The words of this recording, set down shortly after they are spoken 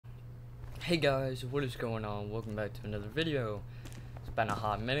Hey guys, what is going on? Welcome back to another video. It's been a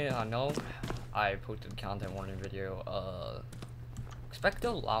hot minute, I know. I posted a content warning video. Expect a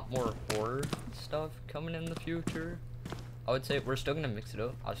lot more horror stuff coming in the future. I would say we're still gonna mix it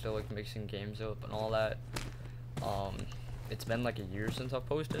up. I still like mixing games up and all that. It's been like a year since I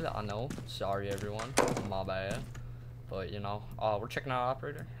posted, I know. Sorry everyone, my bad. But you know, we're checking out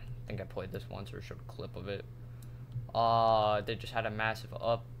Operator. I think I played this once or showed a clip of it. They just had a massive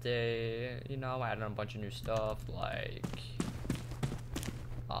update, you know, adding a bunch of new stuff, like,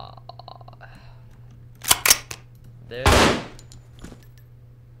 this,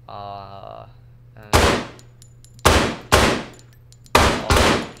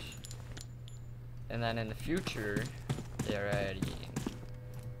 and then in the future, they're adding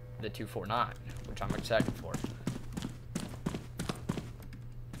the 249, which I'm excited for.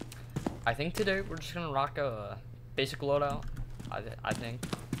 I think today we're just gonna rock a basic loadout. I think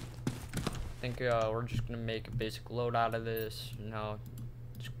we're just gonna make a basic load out of this, you know,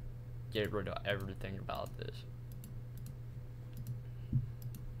 just get rid of everything about this.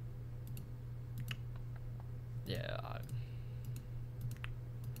 Yeah,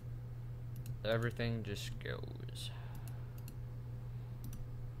 everything just goes.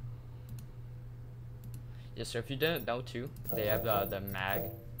 Yeah, so if you didn't know too, they have the mag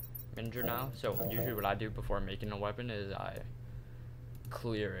manager now. So usually what I do before making a weapon is I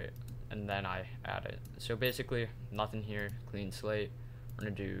clear it and then I add it. So basically nothing here, clean slate. We're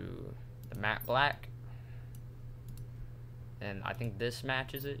gonna do the matte black, and I think this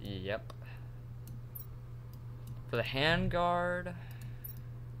matches it. Yep. For the handguard, I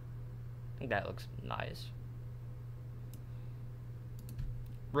think that looks nice.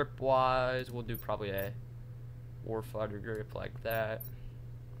 Grip wise, we'll do probably a warfighter grip like that.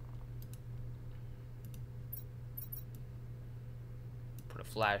 Put a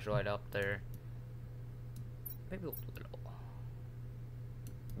flashlight up there. Maybe a little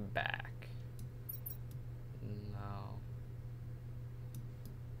back. No.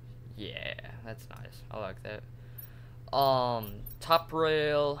 Yeah, that's nice. I like that. Top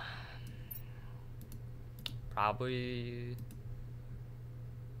rail. Probably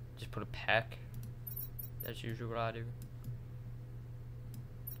just put a peck. That's usually what I do.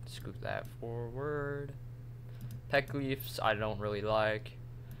 Scoot that forward. Peck leaves I don't really like.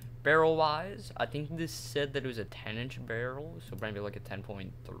 Barrel wise, I think this said that it was a 10-inch barrel, so maybe like a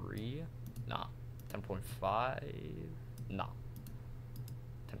 10.3. Nah, 10.5. Nah,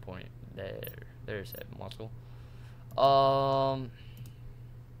 10 point. There's that muscle. How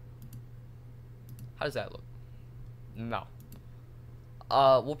does that look? No.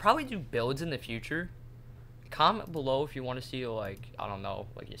 We'll probably do builds in the future. Comment below if you want to see, like, I don't know,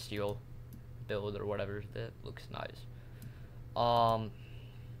 like a steel build or whatever that looks nice.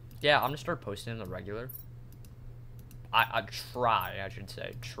 Yeah, I'm gonna start posting in the regular. I should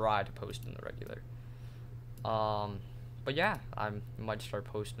say try to post in the regular. But yeah, I might start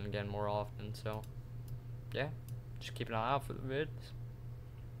posting again more often, so yeah, just keep an eye out for the vids.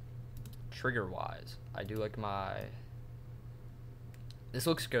 Trigger wise, I do like this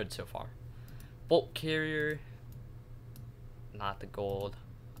looks good so far. Bolt carrier, not the gold,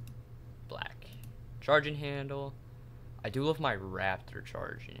 black. Charging handle, I do love my Raptor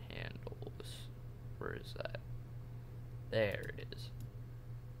charging handles. Where is that? There it is.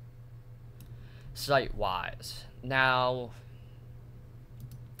 Sight wise, now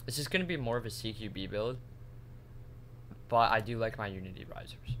this is gonna be more of a CQB build, but I do like my Unity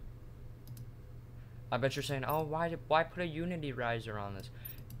risers. I bet you're saying, oh, why put a Unity riser on this?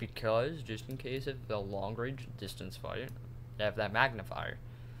 Because just in case of the long range distance fight, they have that magnifier.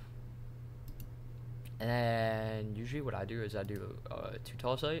 And then usually what I do is I do a 2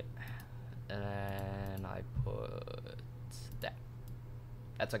 tall sight, and then I put that.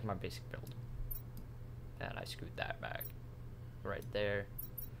 That's like my basic build. And I scoot that back right there.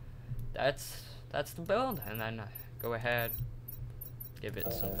 That's the build, and then go ahead, give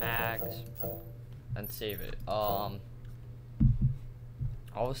it some mags, and save it. I'll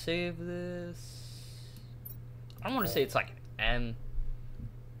save this. I don't want to say it's like an M.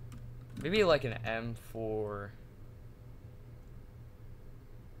 Maybe like an M for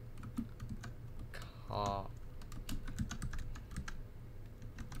God,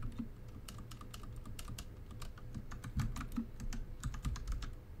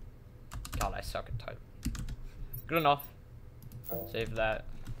 I suck at type. Good enough. Save that.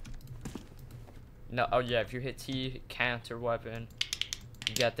 No, oh yeah, if you hit T, counter weapon,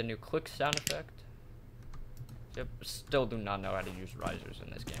 you got the new click sound effect. Yep, still do not know how to use risers in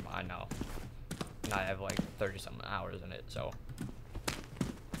this game, I know. And I have like 30 something hours in it, so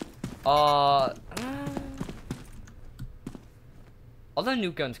All the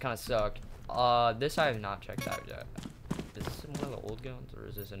new guns kind of suck. This I have not checked out yet. Is this one of the old guns, or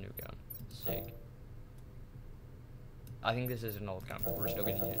is this a new gun? Sick. I think this is an old gun, but we're still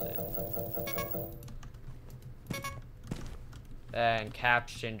gonna use it. And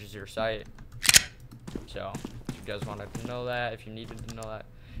caps changes your sight. So, if you guys wanted to know that, if you needed to know that.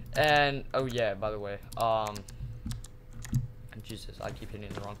 And, oh yeah, by the way, Jesus, I keep hitting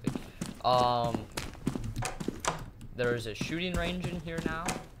the wrong thing. There is a shooting range in here now,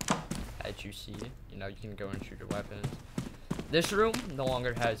 as you see. You know, you can go and shoot your weapons. This room no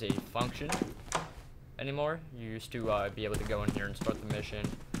longer has a function anymore. You used to be able to go in here and start the mission,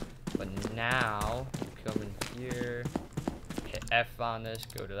 but now you come in here, hit F on this,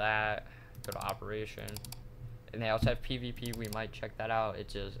 go to that, go to operation, and they also have PvP. We might check that out.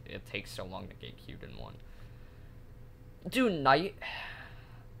 It takes so long to get queued in one. Do night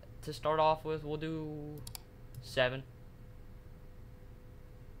to start off with. We'll do 7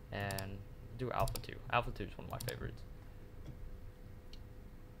 and do Alpha 2. Alpha 2 is one of my favorites.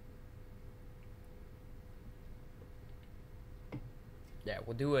 Yeah,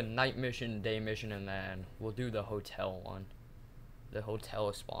 we'll do a night mission, day mission, and then we'll do the hotel one. The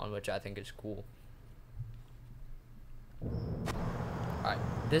hotel spawn, which I think is cool. Alright,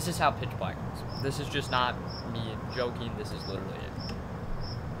 this is how pitch black is. This is just not me joking, this is literally it.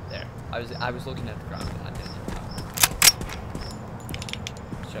 There. I was looking at the ground and I didn't know.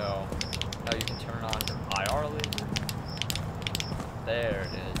 So now you can turn on your IR laser. There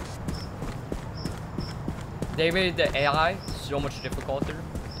it is. They made the AI so much difficulty.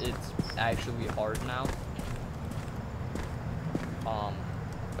 It's actually hard now.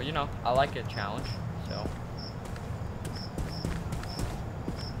 But you know, I like a challenge, so.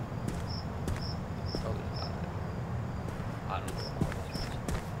 Oh, there's not it. I don't know.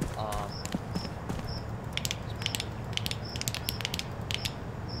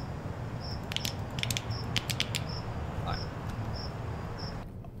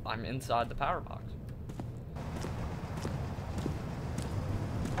 I'm inside the power box.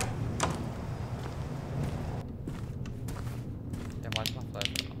 And why's my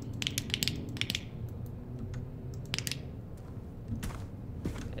flashlight on?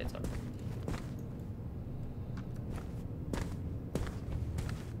 It's up.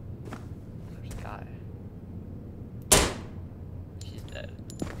 There's a guy. He's dead.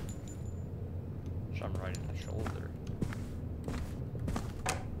 Shot him right in the shoulder.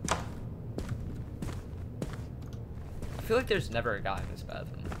 I feel like there's never a guy in this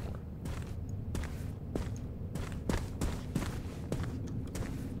bathroom anymore.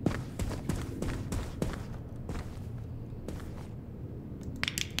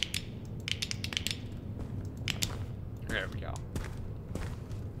 There we go.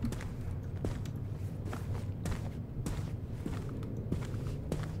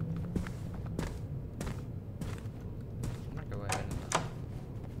 I'm gonna go ahead and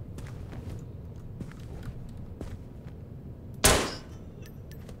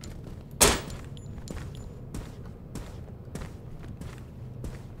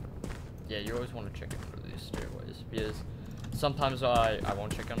yeah, you always want to check under these stairways because sometimes I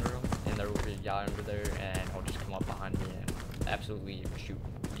won't check under them and there will be a guy under there and he'll just come up behind me and absolutely shoot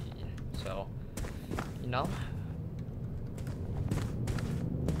me. So, you know,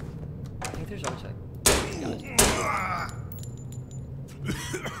 I think there's always like guys.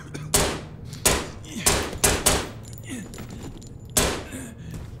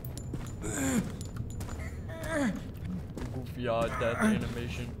 Goofy odd death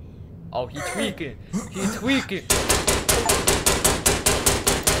animation. Oh, he's tweaking. He's tweaking.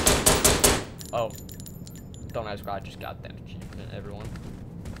 Oh, don't ask why I just got that achievement, everyone.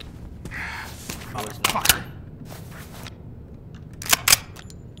 Oh, it's not.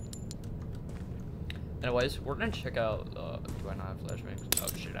 Anyways, we're gonna check out. Do I not have flashbangs? Oh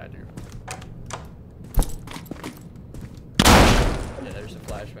shit, I do. Yeah, there's the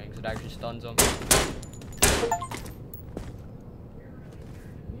flashbangs. It actually stuns them.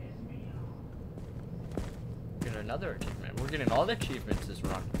 Getting another achievement. We're getting all the achievements this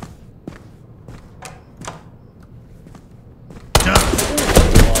run.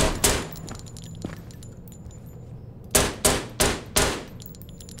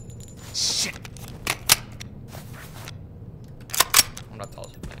 Shit. I'm not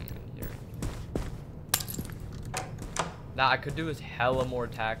tossing thing in here. Now I could do this hella more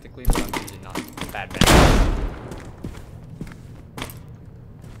tactically, but I'm using not bad man.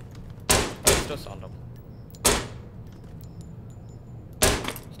 It's just on them.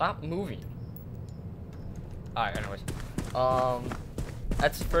 Stop moving. Alright, anyways.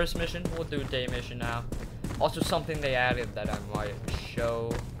 that's the first mission. We'll do a day mission now. Also, something they added that I might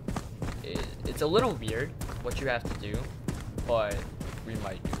show. It's a little weird what you have to do, but we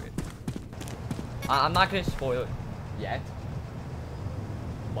might do it. I'm not gonna spoil it yet,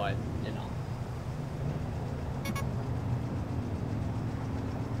 but you know.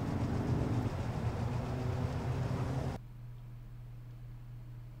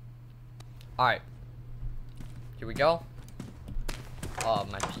 Alright. Here we go.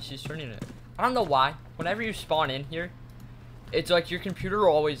 My PC's turning it. I don't know why. Whenever you spawn in here, it's like your computer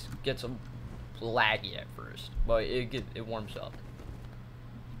always gets laggy at first, but it warms up.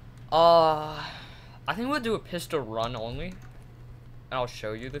 I think we'll do a pistol run only, and I'll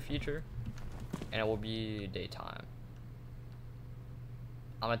show you the feature, and it will be daytime.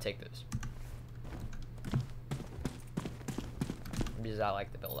 I'm gonna take this because I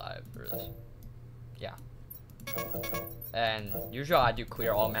like the build I have for this. Yeah. And usually I do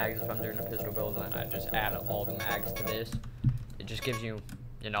clear all mags if I'm doing a pistol build, and then I just add all the mags to this. It just gives you,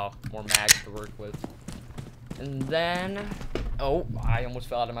 you know, more mags to work with. And then, oh, I almost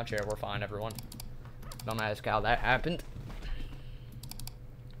fell out of my chair. We're fine, everyone. Don't ask how that happened.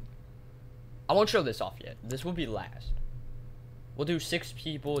 I won't show this off yet. This will be last. We'll do 6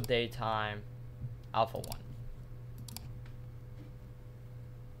 people, daytime, Alpha 1.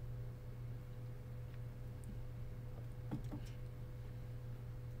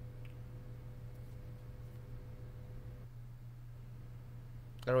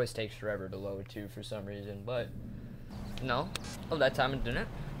 It always takes forever to load too for some reason, but no, oh, that time it didn't.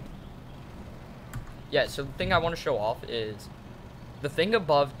 Yeah, so the thing I want to show off is the thing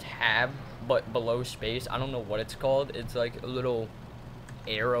above tab but below space. I don't know what it's called. It's like a little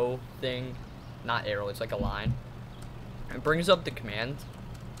arrow thing, not arrow, it's like a line. It brings up the command,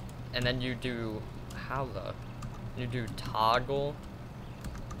 and then you do you do toggle.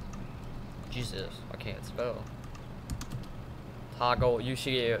 Jesus, I can't spell. Toggle, you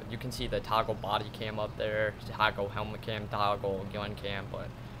can see the toggle body cam up there, toggle helmet cam, toggle gun cam, but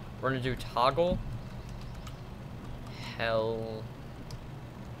we're gonna do toggle helmet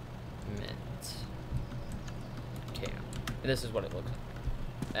cam. And this is what it looks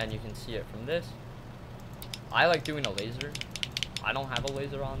like, and you can see it from this. I like doing a laser. I don't have a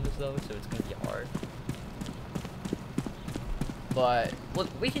laser on this though, so it's gonna be hard. But look,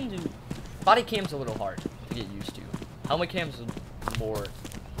 we can do body cam's a little hard to get used to. Helmet cam's more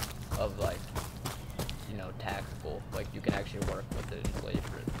of like, you know, tactical. Like you can actually work with it and play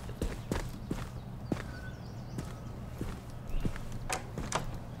for it.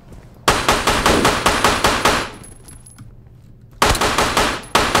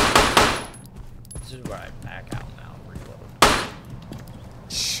 This is where I back out now and reload.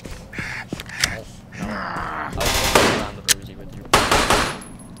 Oh, no. I was going around the Uzi with you.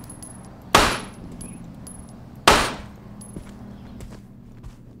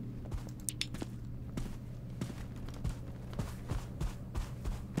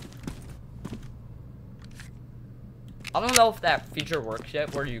 I don't know if that feature works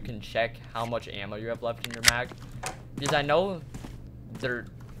yet where you can check how much ammo you have left in your mag, because I know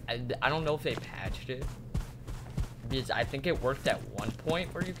I don't know if they patched it, because I think it worked at one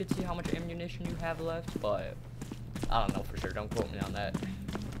point where you could see how much ammunition you have left, but I don't know for sure. Don't quote me on that.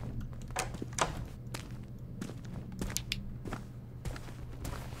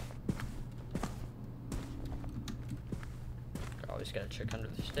 Always gotta check under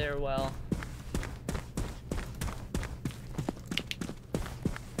the stairwell.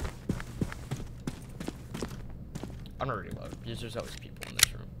 I'm gonna reload because there's always people in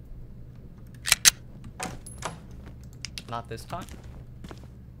this room. Not this time.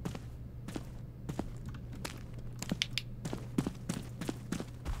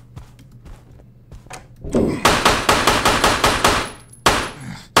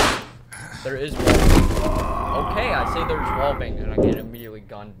 There is wall. Okay, I say there's wall bang and I get immediately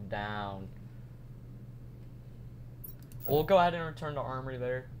gunned down. We'll go ahead and return to armory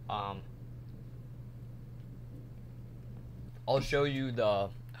there. I'll show you the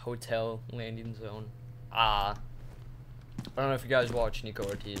hotel landing zone. I don't know if you guys watch Nico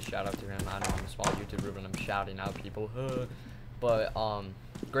Ortiz. Shout out to him. I know I'm a small YouTuber, but I'm shouting out people. But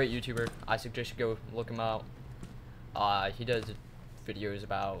great YouTuber. I suggest you go look him out. He does videos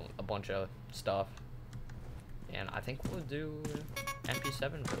about a bunch of stuff, and I think we'll do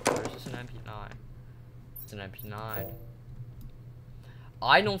MP7 build. Or is this an MP9? It's an MP9.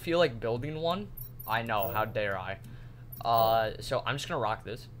 I don't feel like building one. I know, how dare I? So I'm just gonna rock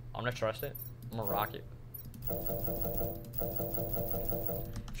this. I'm gonna trust it. I'm gonna rock it.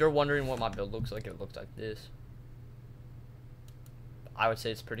 If you're wondering what my build looks like, it looks like this. I would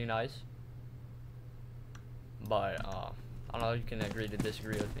say it's pretty nice. But I don't know, you can agree to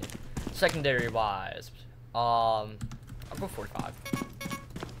disagree with me. Secondary wise, I'll go 45.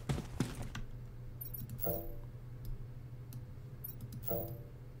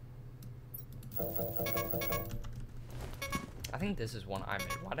 I think this is one I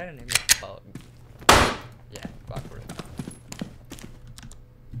made. Why did I name it Bug? Yeah, Bug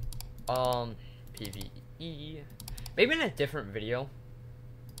 45. PvE. Maybe in a different video,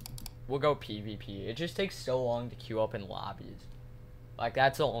 we'll go PvP. It just takes so long to queue up in lobbies. Like,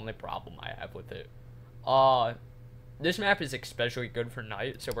 that's the only problem I have with it. This map is especially good for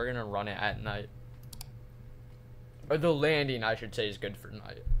night, so we're gonna run it at night. Or the landing, I should say, is good for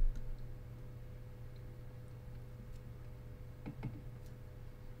night.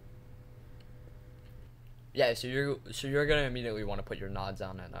 Yeah, so you're gonna immediately want to put your nods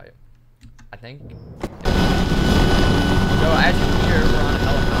on at night, I think. So as you hear, we're on a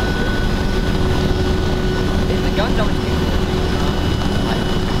helicopter. And the guns always take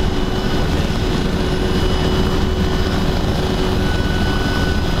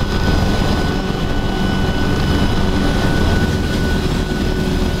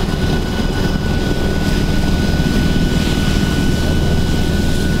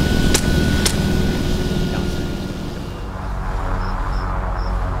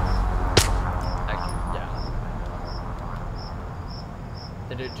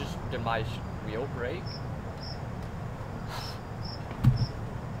Did my wheel break?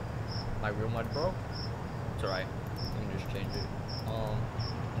 My wheel might have broke? It's alright. I can just change it.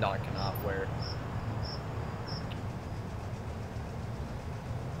 No, I cannot wear.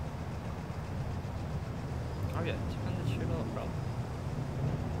 Oh yeah, turn this shit up, bro.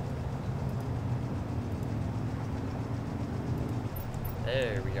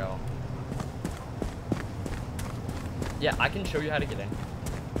 There we go. Yeah, I can show you how to get in.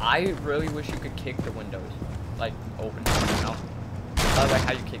 I really wish you could kick the windows, like open, you know? That's like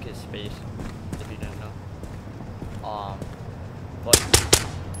how you kick his space, if you didn't know. But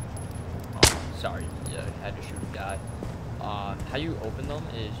sorry, yeah, I had to shoot a guy. How you open them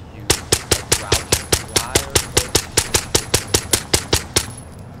is you crouch, fly, or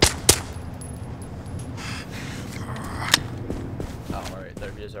oh, alright,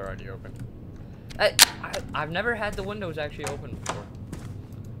 there he is already open. I've never had the windows actually open before.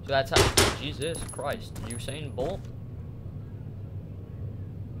 So that's how, Jesus Christ, Usain Bolt?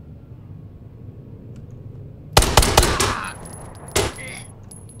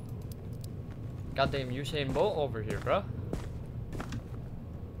 Goddamn Usain Bolt over here, bro.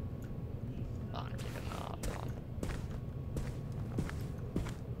 Oh, I'm keeping that on.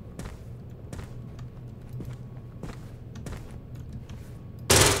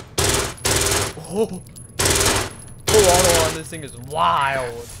 Oh! Full auto on this thing is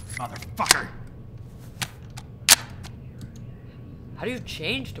wild. Motherfucker! How do you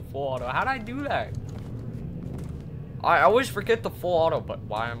change to full auto? How did I do that? I always forget the full auto, but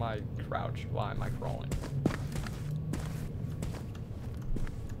why am I crouched? Why am I crawling?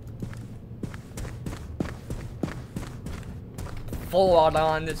 Full auto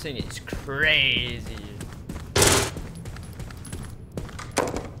on this thing is crazy.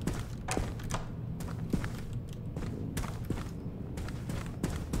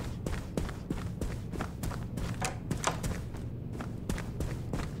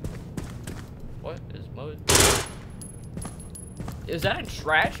 What is mode? Is that a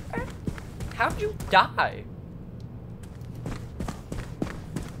trash bag? How'd you die?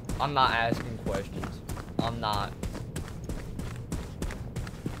 I'm not asking questions. I'm not.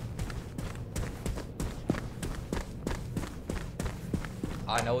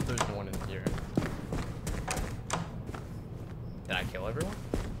 I know there's no one in here. Did I kill everyone?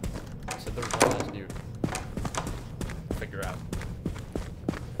 I said there was one last dude. Figure out.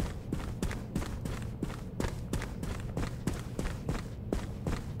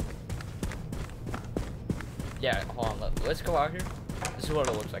 Yeah, hold on. Let's go out here. This is what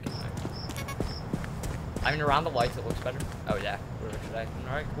it looks like in there. I mean, around the lights, it looks better. Oh, yeah. Where should I?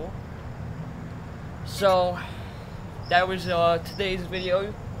 Alright, cool. So, that was today's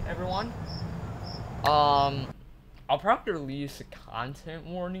video, everyone. I'll probably release a content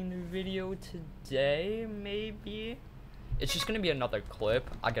warning video today, maybe. It's just gonna be another clip.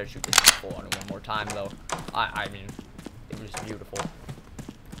 I gotta shoot this full auto one more time, though. I mean, it was beautiful.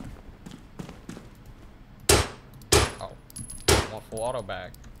 Oh, I want full auto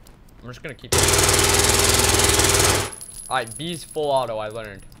back. I'm just gonna keep it. Alright, B's full auto, I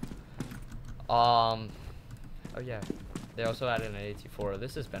learned. Oh yeah. They also added an AT4.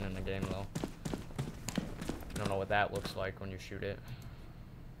 This has been in the game though. I don't know what that looks like when you shoot it.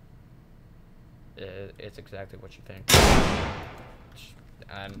 it's exactly what you think.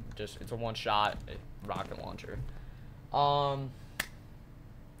 And just, it's a one-shot rocket launcher.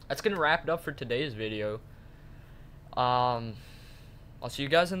 That's gonna wrap it up for today's video. I'll see you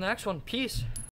guys in the next one. Peace.